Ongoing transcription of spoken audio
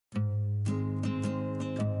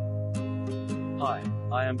Hi,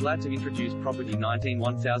 I am glad to introduce property 19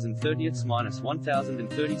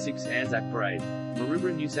 1030-1036 Anzac Parade,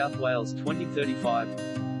 Maroubra, New South Wales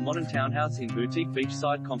 2035. Modern townhouse in boutique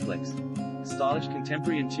beachside complex. Stylish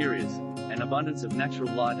contemporary interiors, an abundance of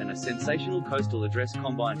natural light and a sensational coastal address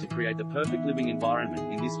combine to create the perfect living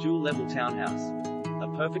environment in this dual-level townhouse. A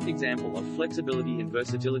perfect example of flexibility and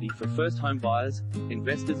versatility for first home buyers,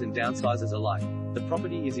 investors and downsizers alike. The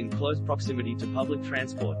property is in close proximity to public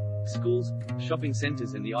transport, schools, shopping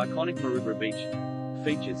centers and the iconic Maroubra Beach.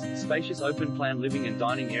 Features, spacious open-plan living and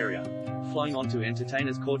dining area, flowing onto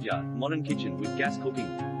entertainer's courtyard, modern kitchen with gas cooking,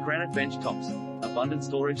 granite bench tops, abundant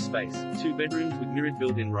storage space, 2 bedrooms with mirrored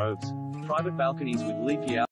built-in robes, private balconies with leafy